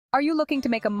Are you looking to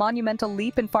make a monumental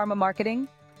leap in pharma marketing?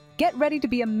 Get ready to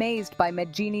be amazed by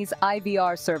Medgini's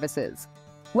IVR services.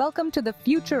 Welcome to the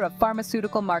future of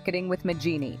pharmaceutical marketing with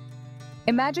Medgini.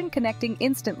 Imagine connecting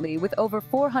instantly with over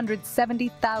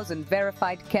 470,000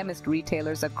 verified chemist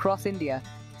retailers across India.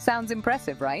 Sounds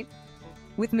impressive, right?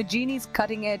 With Medgini's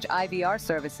cutting-edge IVR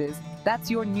services,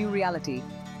 that's your new reality.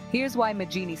 Here's why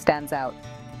Medgini stands out.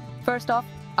 First off,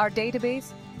 our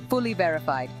database, fully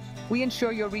verified. We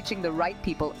ensure you're reaching the right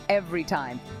people every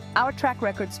time. Our track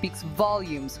record speaks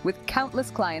volumes, with countless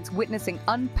clients witnessing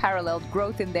unparalleled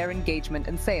growth in their engagement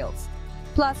and sales.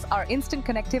 Plus, our instant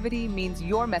connectivity means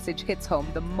your message hits home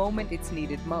the moment it's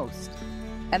needed most.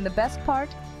 And the best part?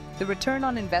 The return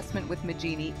on investment with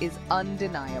Medgini is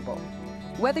undeniable.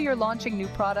 Whether you're launching new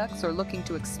products or looking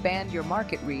to expand your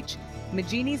market reach,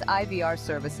 Medgini's IVR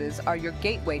services are your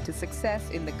gateway to success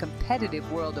in the competitive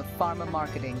world of pharma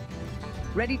marketing.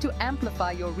 Ready to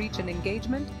amplify your reach and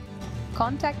engagement?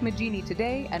 Contact Medgini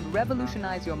today and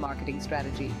revolutionize your marketing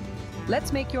strategy.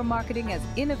 Let's make your marketing as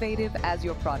innovative as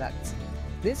your products.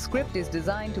 This script is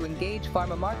designed to engage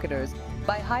pharma marketers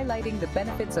by highlighting the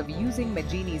benefits of using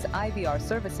Medgini's IVR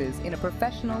services in a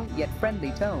professional yet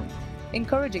friendly tone,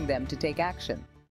 encouraging them to take action.